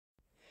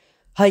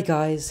Hi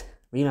guys,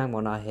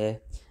 Remang1r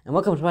here, and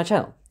welcome to my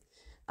channel.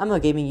 I'm a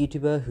gaming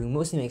YouTuber who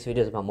mostly makes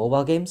videos about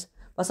mobile games,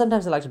 but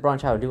sometimes I like to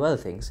branch out and do other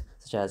things,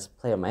 such as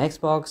play on my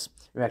Xbox,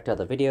 react to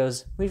other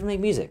videos, or even make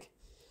music.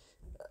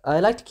 I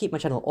like to keep my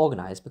channel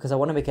organized because I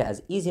want to make it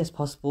as easy as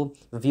possible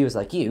for viewers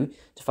like you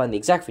to find the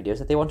exact videos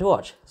that they want to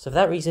watch. So for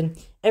that reason,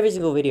 every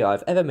single video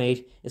I've ever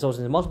made is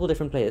sorted into multiple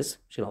different players,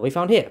 which can all be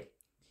found here.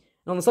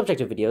 And on the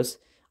subject of videos,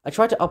 I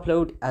try to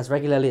upload as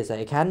regularly as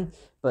I can,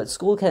 but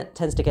school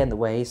tends to get in the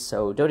way,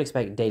 so don't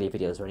expect daily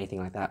videos or anything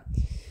like that.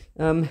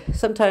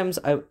 Sometimes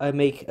I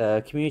make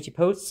community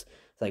posts,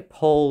 like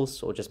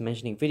polls, or just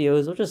mentioning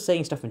videos, or just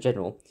saying stuff in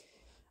general.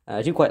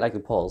 I do quite like the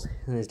polls,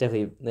 and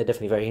they're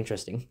definitely very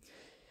interesting.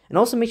 And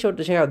also make sure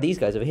to check out these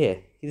guys over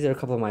here. These are a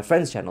couple of my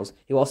friends' channels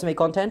who also make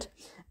content,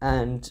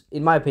 and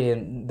in my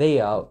opinion,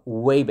 they are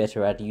way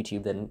better at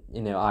YouTube than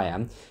I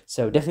am.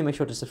 So definitely make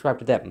sure to subscribe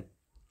to them.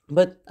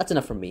 But that's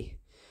enough from me.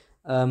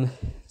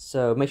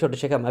 So make sure to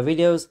check out my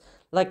videos,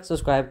 like,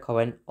 subscribe,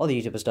 comment, all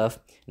the YouTuber stuff,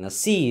 and I'll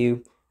see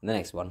you in the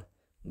next one.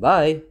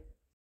 Bye!